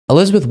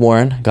Elizabeth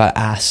Warren got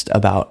asked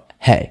about,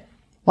 hey,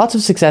 lots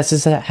of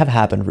successes that have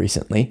happened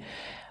recently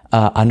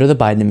under the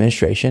Biden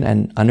administration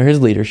and under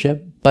his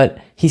leadership, but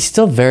he's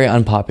still very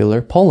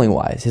unpopular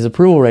polling-wise. His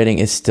approval rating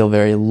is still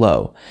very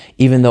low.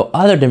 Even though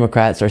other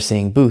Democrats are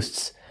seeing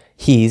boosts,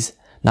 he's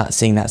not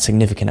seeing that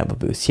significant of a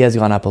boost. He has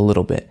gone up a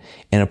little bit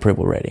in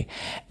approval rating.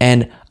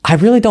 And I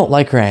really don't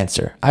like her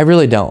answer. I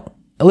really don't.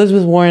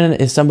 Elizabeth Warren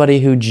is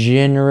somebody who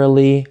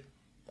generally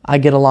I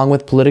get along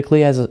with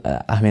politically. I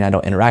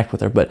don't interact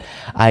with her, but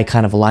I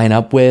kind of line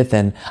up with,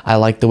 and I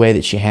like the way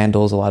that she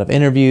handles a lot of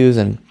interviews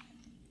and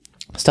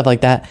stuff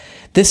like that.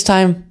 This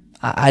time,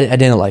 I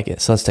didn't like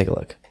it. So let's take a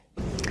look.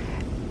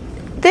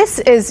 This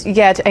is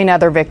yet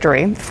another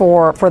victory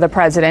for the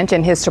president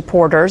and his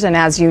supporters. And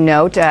as you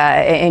note,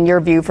 in your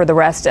view, for the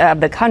rest of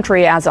the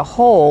country as a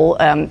whole,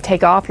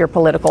 take off your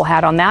political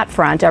hat on that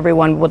front.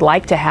 Everyone would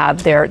like to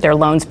have their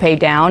loans paid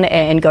down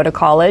and go to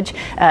college.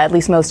 At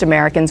least most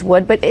Americans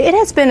would. But it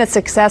has been a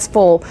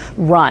successful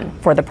run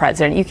for the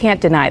president. You can't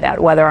deny that,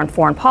 whether on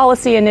foreign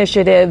policy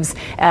initiatives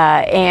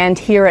and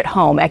here at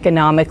home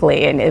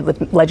economically. And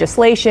with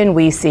legislation,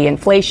 we see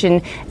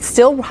inflation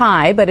still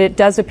high, but it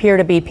does appear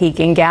to be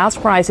peaking. Gas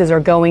prices are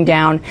going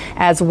down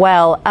as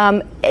well.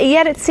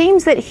 Yet it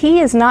seems that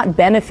he is not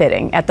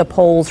benefiting at the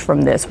polls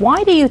from this.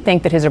 Why do you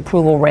think that his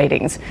approval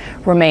ratings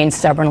remain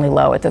stubbornly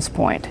low at this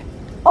point?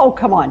 Oh,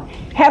 come on.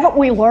 Haven't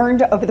we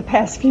learned over the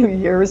past few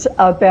years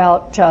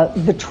about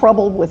the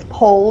trouble with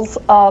polls?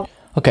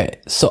 Okay,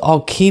 so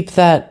I'll keep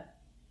that.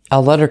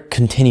 I'll let her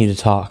continue to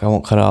talk. I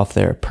won't cut it off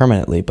there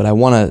permanently, but I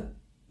want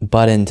to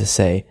butt in to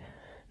say,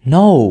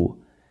 no,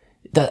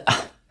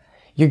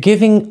 you're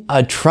giving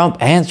a Trump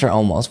answer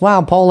almost.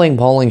 Wow, polling,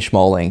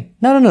 schmolling.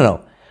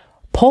 No.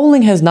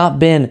 Polling has not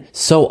been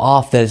so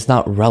off that it's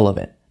not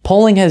relevant.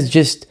 Polling has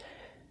just,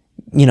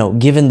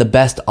 given the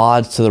best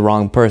odds to the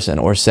wrong person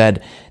or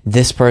said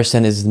this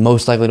person is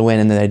most likely to win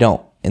and then they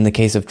don't. In the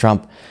case of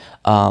Trump,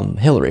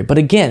 Hillary. But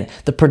again,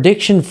 the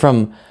prediction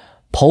from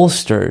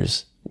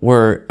pollsters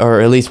were,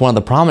 or at least one of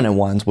the prominent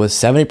ones, was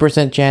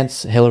 70%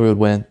 chance Hillary would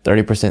win,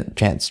 30%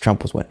 chance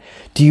Trump would win.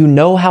 Do you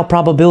know how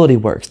probability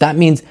works? That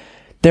means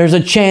there's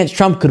a chance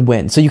Trump could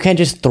win. So you can't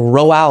just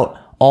throw out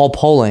all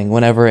polling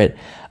whenever it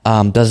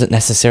doesn't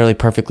necessarily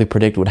perfectly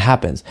predict what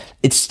happens.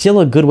 It's still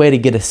a good way to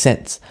get a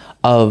sense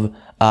of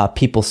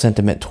people's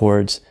sentiment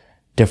towards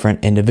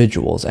different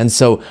individuals. And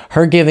so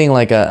her giving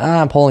like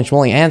a polling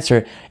schmolling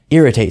answer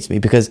irritates me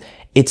because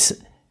it's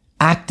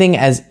acting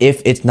as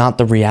if it's not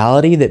the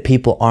reality that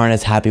people aren't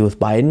as happy with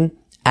Biden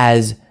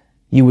as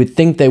you would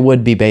think they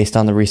would be based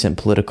on the recent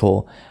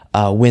political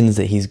wins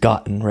that he's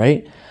gotten,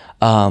 right?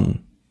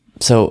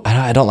 So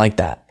I don't like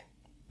that.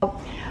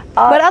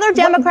 But other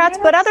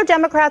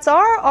Democrats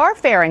are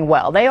faring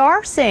well. They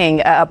are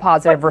seeing a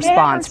positive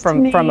response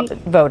from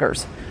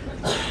voters.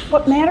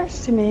 What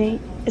matters to me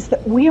is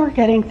that we are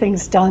getting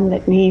things done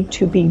that need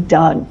to be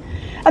done.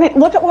 I mean,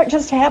 look at what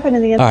just happened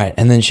in the... All right,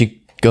 and then she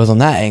goes on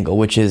that angle,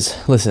 which is,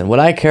 listen, what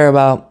I care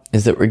about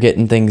is that we're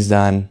getting things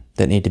done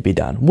that need to be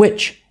done,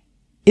 which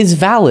is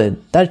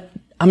valid. That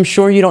I'm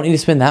sure you don't need to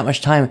spend that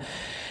much time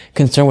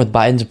concerned with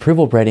Biden's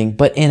approval rating,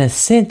 but in a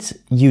sense,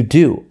 you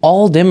do.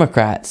 All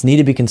Democrats need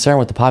to be concerned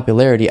with the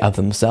popularity of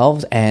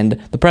themselves and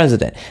the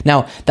president.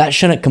 Now, that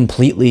shouldn't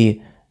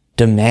completely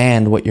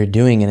demand what you're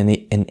doing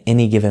in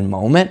any given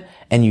moment,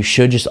 and you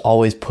should just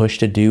always push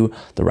to do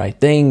the right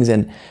things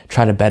and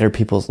try to better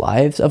people's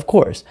lives, of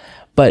course.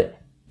 But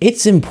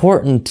it's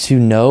important to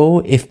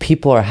know if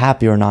people are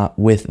happy or not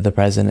with the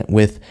president,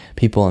 with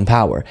people in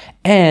power.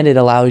 And it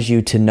allows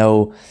you to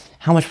know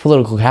how much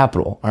political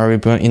capital are we,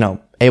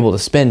 able to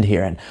spend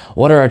here, and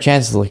what are our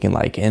chances looking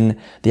like in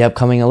the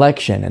upcoming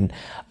election.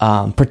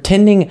 And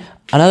pretending,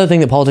 another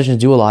thing that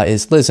politicians do a lot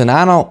is, listen,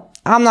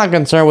 I'm not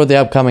concerned with the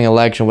upcoming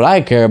election. What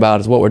I care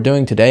about is what we're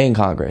doing today in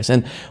Congress.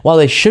 And while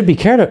they should be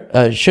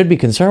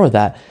concerned with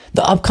that,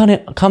 the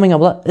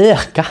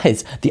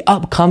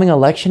upcoming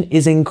election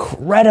is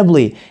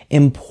incredibly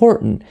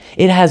important.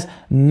 It has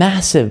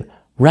massive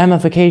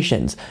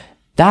ramifications.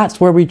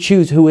 That's where we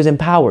choose who is in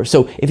power.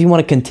 So if you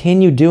want to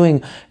continue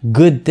doing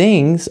good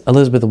things,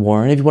 Elizabeth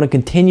Warren, if you want to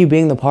continue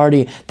being the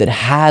party that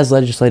has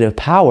legislative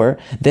power,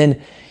 then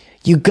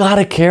you got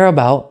to care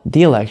about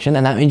the election.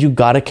 And that means you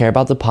got to care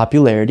about the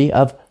popularity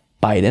of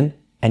Biden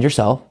and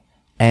yourself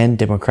and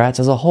Democrats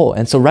as a whole.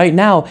 And so right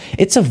now,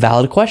 it's a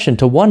valid question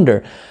to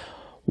wonder,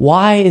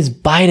 why is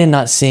Biden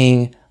not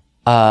seeing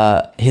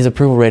his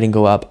approval rating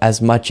go up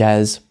as much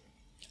as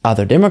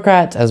other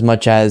Democrats, as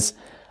much as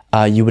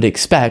you would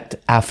expect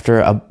after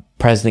a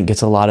president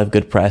gets a lot of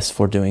good press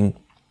for doing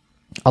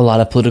a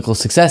lot of political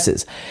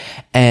successes.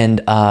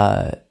 And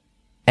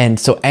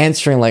so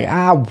answering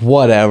like,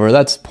 whatever,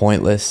 that's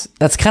pointless.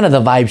 That's kind of the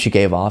vibe she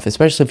gave off,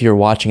 especially if you're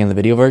watching in the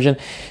video version.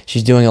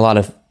 She's doing a lot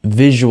of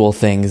visual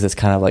things that's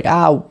kind of like,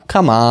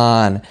 come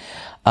on.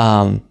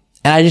 And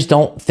I just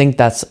don't think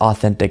that's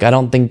authentic. I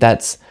don't think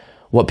that's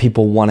what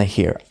people want to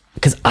hear.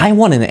 Because I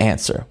want an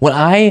answer. When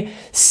I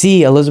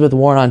see Elizabeth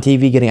Warren on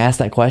TV getting asked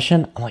that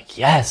question, I'm like,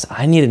 yes,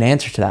 I need an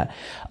answer to that.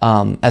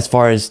 As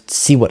far as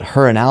see what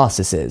her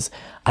analysis is,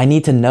 I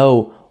need to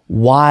know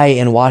why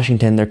in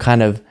Washington they're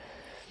kind of,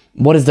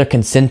 what is their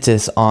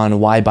consensus on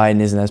why Biden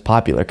isn't as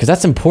popular? Because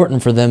that's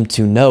important for them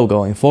to know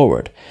going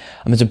forward.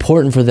 It's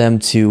important for them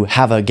to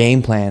have a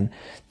game plan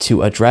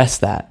to address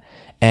that.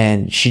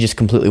 And she just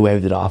completely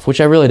waved it off, which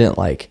I really didn't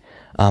like.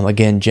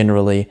 Again,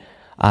 generally,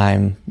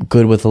 I'm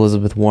good with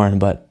Elizabeth Warren,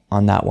 but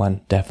on that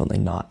one, definitely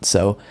not.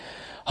 So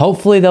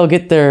hopefully they'll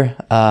get their,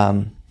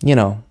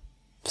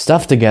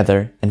 stuff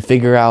together and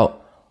figure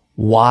out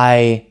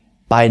why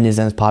Biden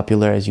isn't as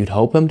popular as you'd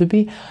hope him to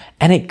be.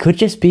 And it could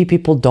just be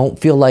people don't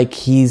feel like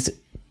he's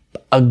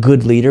a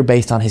good leader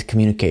based on his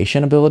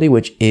communication ability,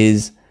 which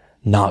is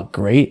not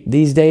great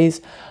these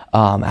days.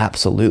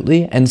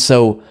 Absolutely. And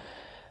so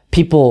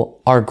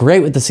people are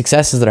great with the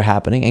successes that are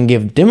happening and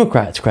give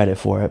Democrats credit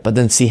for it, but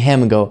then see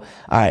him and go,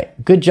 all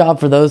right, good job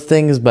for those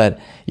things, but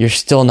you're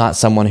still not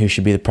someone who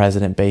should be the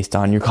president based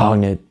on your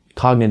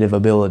cognitive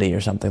ability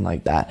or something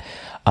like that.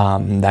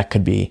 That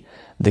could be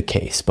the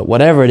case. But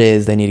whatever it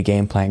is, they need a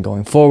game plan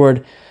going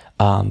forward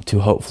to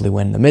hopefully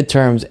win the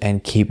midterms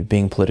and keep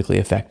being politically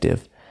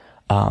effective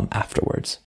afterwards.